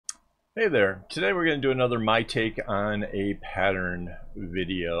Hey there, today we're going to do another my take on a pattern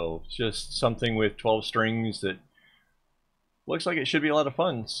video. Just something with 12 strings that looks like it should be a lot of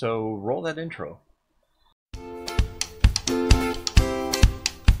fun, so roll that intro.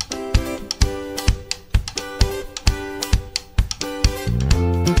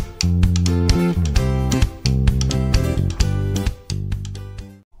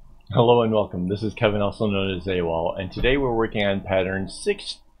 Hello and welcome, this is Kevin, also known as AKAAWOL, and today we're working on pattern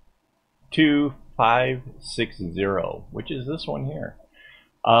 62560, which is this one here.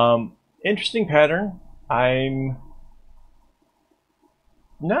 Interesting pattern. I'm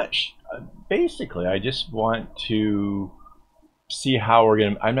not basically I just want to see how we're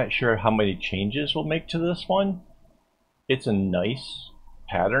gonna. I'm not sure how many changes we'll make to this one. It's a nice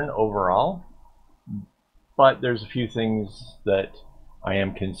pattern overall, but there's a few things that I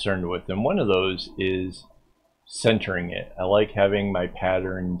am concerned with, and one of those is centering it. I like having my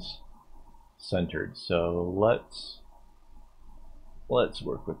patterns centered, so let's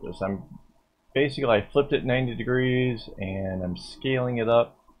work with this. I flipped it 90 degrees and I'm scaling it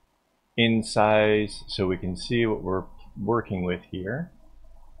up in size so we can see what we're working with here.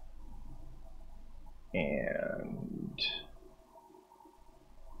 And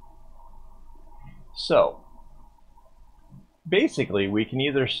so basically we can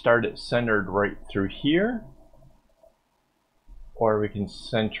either start it centered right through here, or we can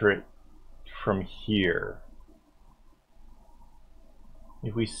center it from here.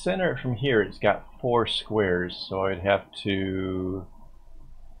 If we center it from here, it's got 4 squares, so I'd have to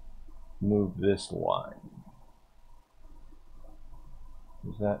move this line.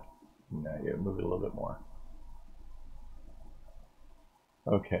 Is that? No, you move it a little bit more.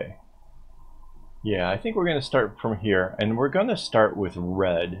 Okay. Yeah, I think we're going to start from here, and we're going to start with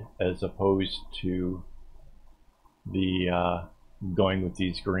red as opposed to the going with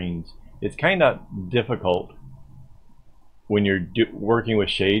these greens. It's kind of difficult when you're working with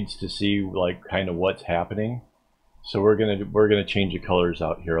shades to see like kind of what's happening. So we're gonna change the colors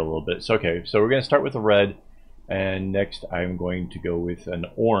out here a little bit. So okay, so we're gonna start with the red, and next I'm going to go with an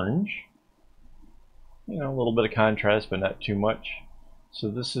orange. You know, a little bit of contrast, but not too much. So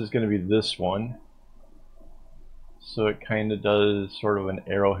this is going to be this one. So it kind of does sort of an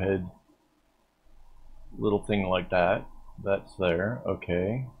arrowhead little thing like that. That's there.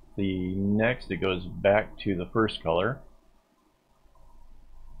 Okay. The next, it goes back to the first color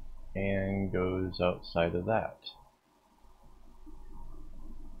and goes outside of that.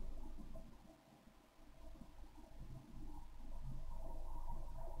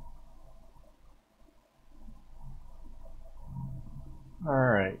 All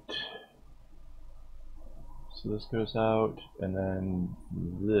right. So this goes out, and then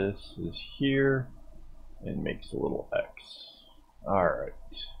this is here and makes a little X. All right.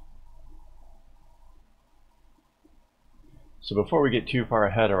 So before we get too far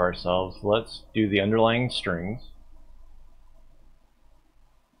ahead of ourselves, let's do the underlying strings.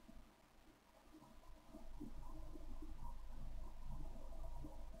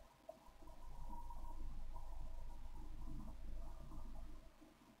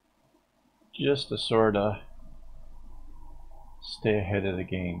 Just to sort of stay ahead of the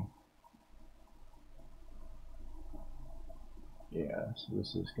game. Yeah, so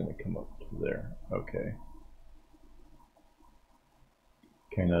this is going to come up to there. Okay.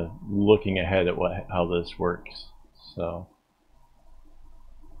 Kind of looking ahead at how this works. So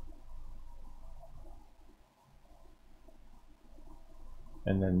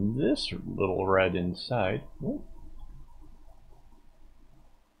and then this little red inside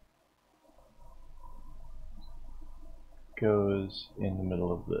goes in the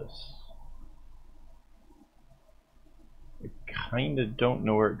middle of this. I kind of don't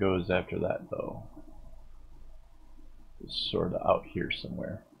know where it goes after that though. It's sort of out here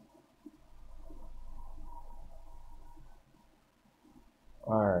somewhere.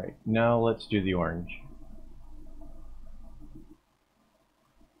 Alright, now let's do the orange.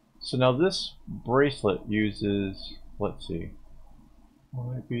 So now this bracelet uses, let's see,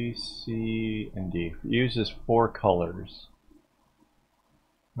 A, B, C, and D. It uses 4 colors.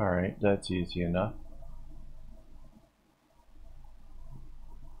 Alright, that's easy enough.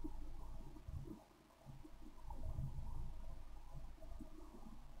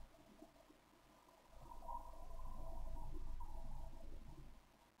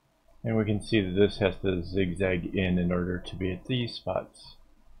 And we can see that this has to zigzag in order to be at these spots.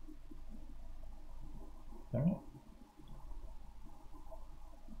 Alright.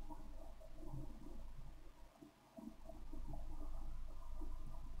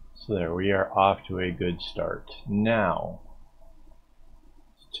 So there, we are off to a good start. Now,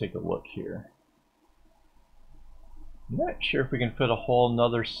 let's take a look here. I'm not sure if we can fit a whole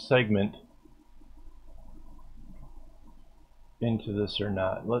nother segment into this or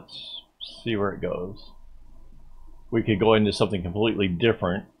not. Let's see where it goes. We could go into something completely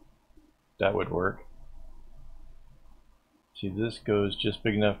different. That would work. See, this goes just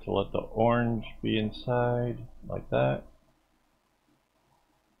big enough to let the orange be inside, like that.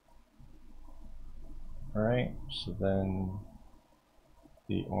 Alright, so then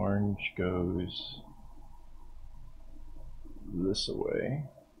the orange goes this away.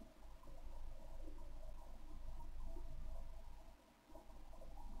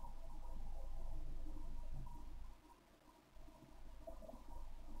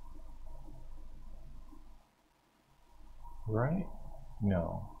 Right?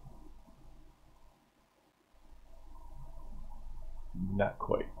 No. Not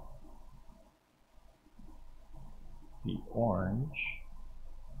quite. The orange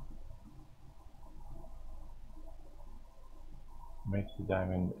makes the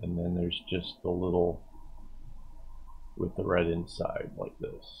diamond, and then there's just the little with the red inside, like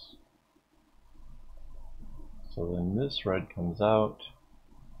this. So then this red comes out.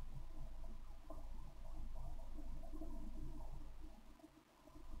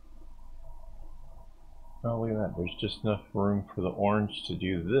 Oh, look at that. There's just enough room for the orange to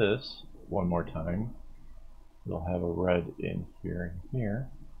do this one more time. It'll have a red in here and here.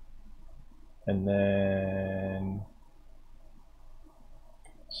 And then...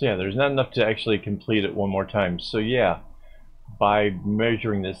 So yeah, there's not enough to actually complete it one more time. So yeah, by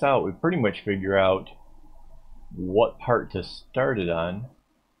measuring this out, we pretty much figure out what part to start it on.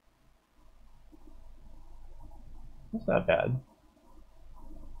 That's not bad.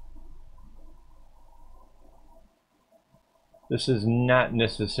 This is not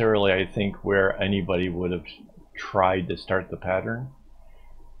necessarily, I think, where anybody would have tried to start the pattern.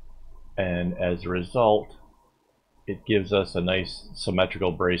 And as a result, it gives us a nice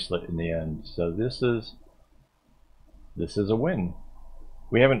symmetrical bracelet in the end. So this is a win.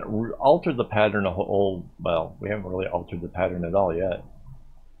 We haven't altered the pattern a whole, well, we haven't really altered the pattern at all yet.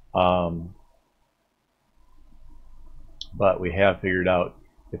 But we have figured out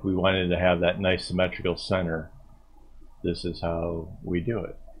if we wanted to have that nice symmetrical center, this is how we do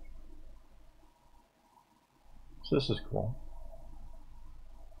it. So this is cool.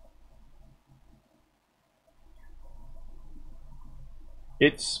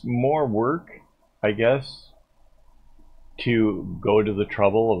 It's more work, I guess, to go to the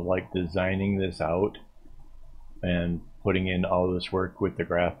trouble of like designing this out and putting in all this work with the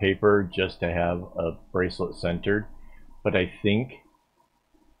graph paper just to have a bracelet centered. But I think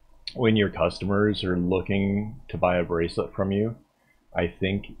when your customers are looking to buy a bracelet from you, I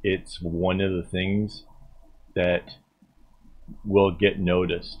think it's one of the things that will get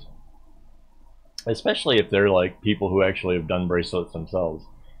noticed, especially if they're like people who actually have done bracelets themselves.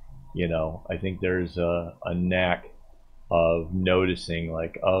 You know, I think there's a knack of noticing,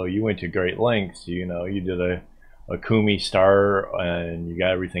 like, oh, you went to great lengths, you know, you did a kumi star and you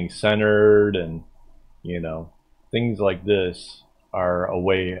got everything centered, and you know, things like this are a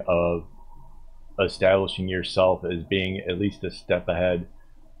way of establishing yourself as being at least a step ahead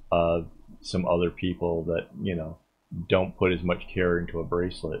of some other people that, you know, don't put as much care into a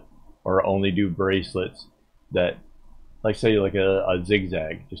bracelet, or only do bracelets that, like, say, like a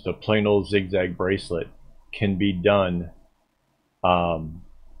zigzag, just a plain old zigzag bracelet can be done and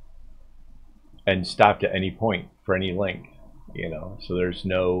stopped at any point for any length, you know. So there's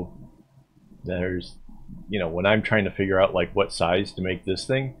you know, when I'm trying to figure out like what size to make this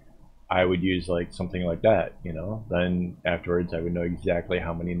thing, I would use like something like that, you know. Then afterwards I would know exactly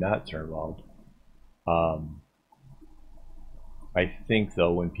how many knots are involved. I think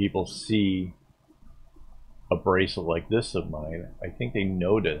though, when people see a bracelet like this of mine, I think they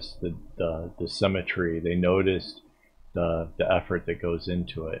notice the symmetry, they notice the effort that goes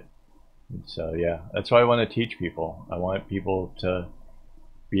into it. And so yeah, that's why I want to teach people. I want people to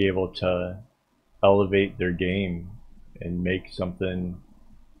be able to elevate their game and make something,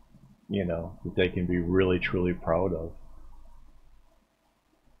 you know, that they can be really truly proud of.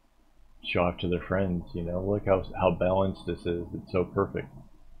 Show off to their friends, you know, look how balanced this is. It's so perfect.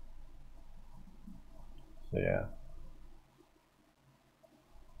 So yeah.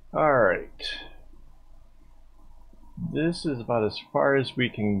 Alright. This is about as far as we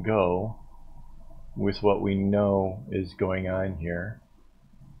can go with what we know is going on here.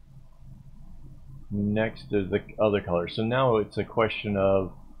 Next is the other colors. So now it's a question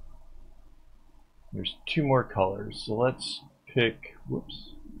of, there's two more colors. So let's pick,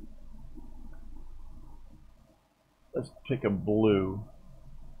 let's pick a blue.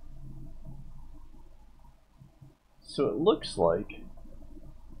 So it looks like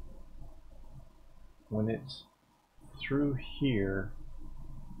when it's through here,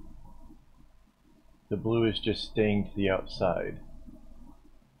 the blue is just staying to the outside.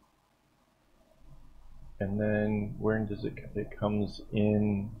 And then where does it comes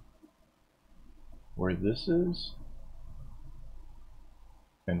in where this is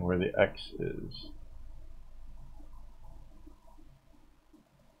and where the X is.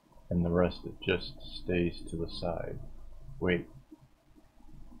 And the rest it just stays to the side. Wait,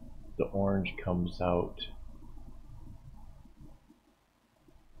 the orange comes out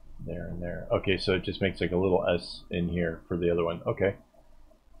there and there. Okay, so it just makes like a little S in here for the other one. Okay,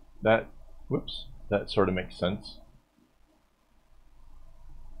 that, whoops, that sort of makes sense.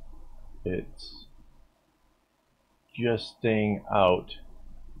 It's just staying out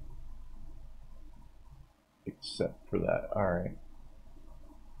except for that. All right.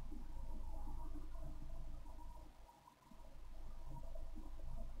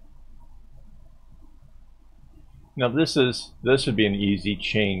 Now this would be an easy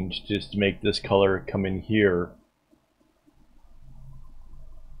change, just to make this color come in here.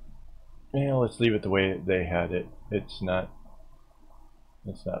 Yeah, let's leave it the way they had it. It's not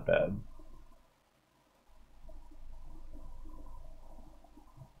bad.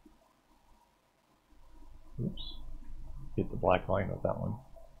 Oops. Get the black line with that one.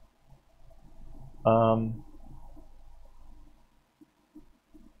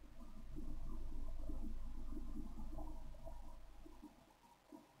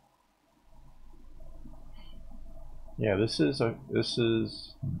 Yeah, this is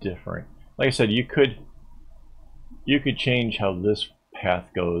different. Like I said, you could change how this path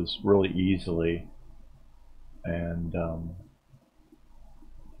goes really easily, and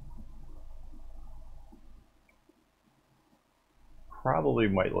probably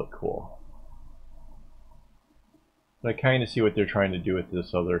might look cool. But I kind of see what they're trying to do with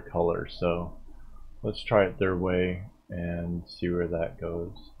this other color, so let's try it their way and see where that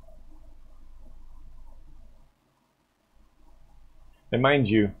goes. And mind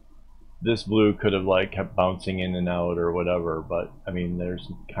you, this blue could have like kept bouncing in and out or whatever, but I mean there's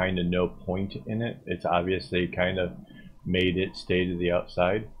kind of no point in it. It's obvious they kind of made it stay to the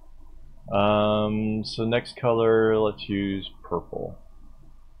outside. So next color, let's use purple.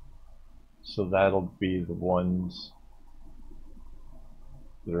 So that'll be the ones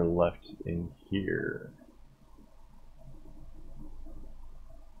that are left in here.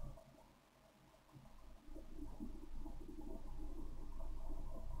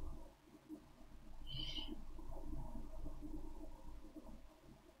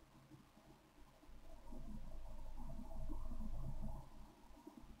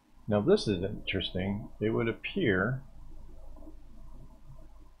 Now this is interesting. It would appear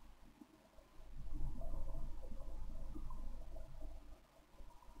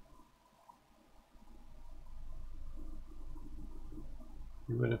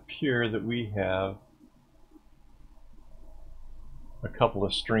that we have a couple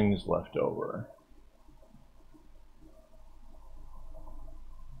of strings left over.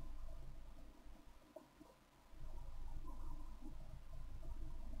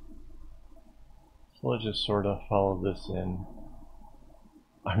 So let's just sort of follow this in.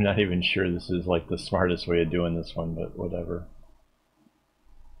 I'm not even sure this is like the smartest way of doing this one, but whatever.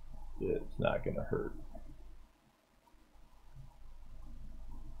 It's not gonna hurt.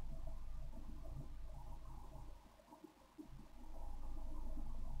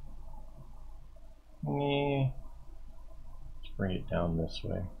 Let's bring it down this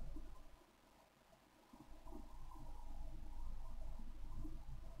way.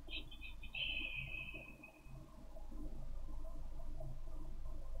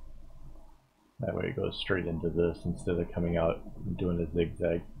 That way it goes straight into this instead of coming out and doing a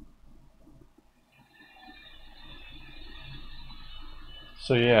zigzag.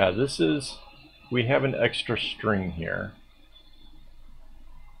 So yeah, we have an extra string here.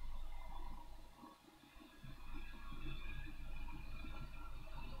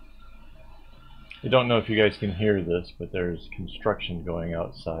 I don't know if you guys can hear this, but there's construction going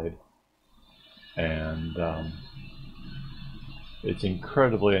outside. And it's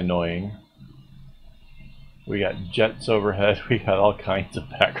incredibly annoying. We got jets overhead. We got all kinds of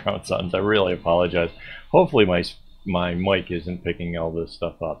background sounds. I really apologize. Hopefully my mic isn't picking all this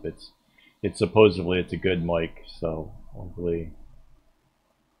stuff up. It's supposedly it's a good mic, so hopefully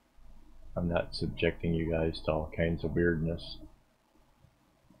I'm not subjecting you guys to all kinds of weirdness.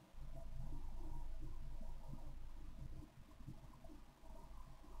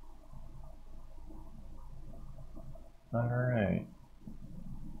 All right.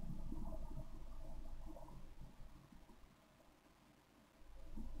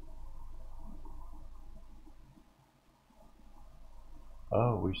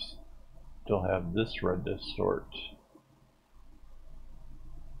 we still have this red to sort.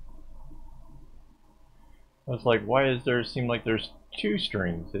 I was like, why is there seem like there's two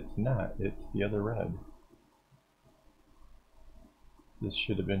strings? It's not, it's the other red. This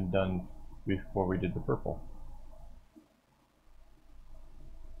should have been done before we did the purple.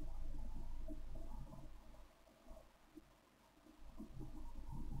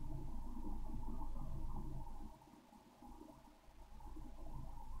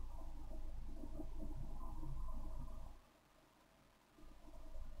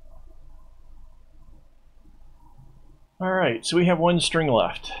 Alright, so we have one string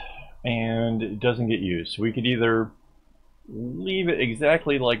left, and it doesn't get used. So we could either leave it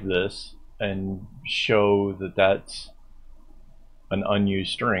exactly like this and show that that's an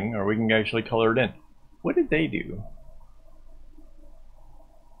unused string, or we can actually color it in. What did they do?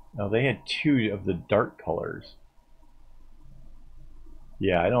 No, they had two of the dark colors.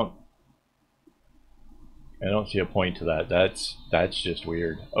 Yeah, I don't see a point to that. That's just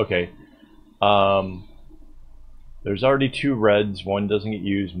weird. Okay. There's already two reds, one doesn't get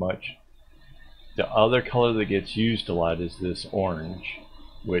used much. The other color that gets used a lot is this orange,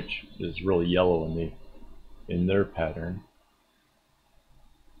 which is really yellow in their pattern.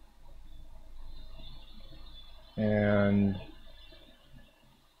 And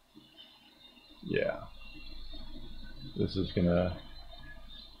yeah, this is gonna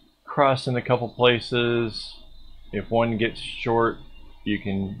cross in a couple places. If one gets short, you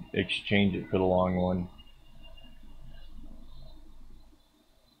can exchange it for the long one.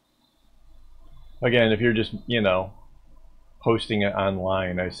 Again, if you're just, posting it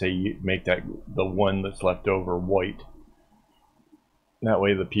online, I say you make that the one that's left over white. That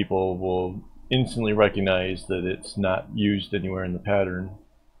way the people will instantly recognize that it's not used anywhere in the pattern,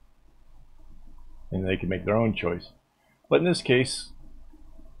 and they can make their own choice. But in this case,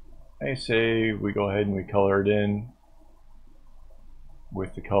 I say we go ahead and we color it in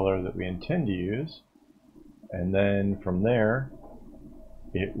with the color that we intend to use, and then from there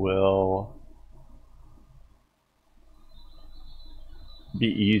it will be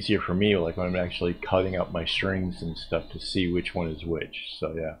easier for me, like when I'm actually cutting up my strings and stuff, to see which one is which.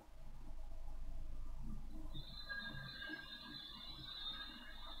 So yeah.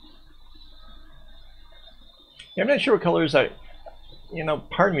 I'm not sure what colors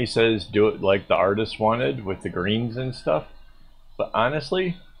part of me says do it like the artist wanted with the greens and stuff, but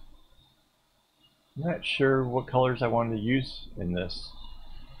honestly, I'm not sure what colors I wanted to use in this.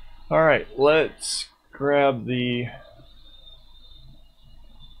 Alright, let's grab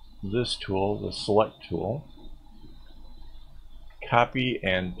this tool, the select tool, copy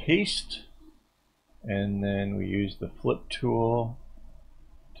and paste, and then we use the flip tool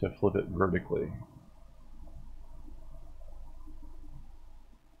to flip it vertically.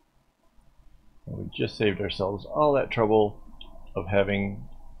 And we just saved ourselves all that trouble of having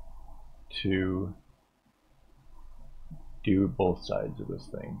to do both sides of this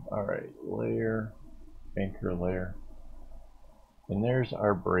thing. Alright, layer, anchor layer. And there's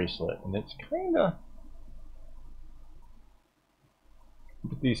our bracelet, and it's kinda,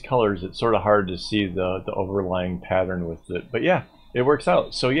 with these colors, it's sort of hard to see the overlying pattern with it, but yeah, it works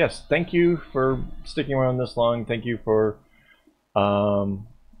out. So yes, thank you for sticking around this long. Thank you for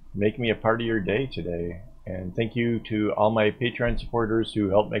making me a part of your day today, and thank you to all my Patreon supporters who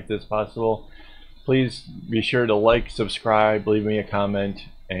helped make this possible. Please be sure to like, subscribe, leave me a comment,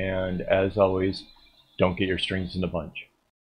 and as always, don't get your strings in a bunch.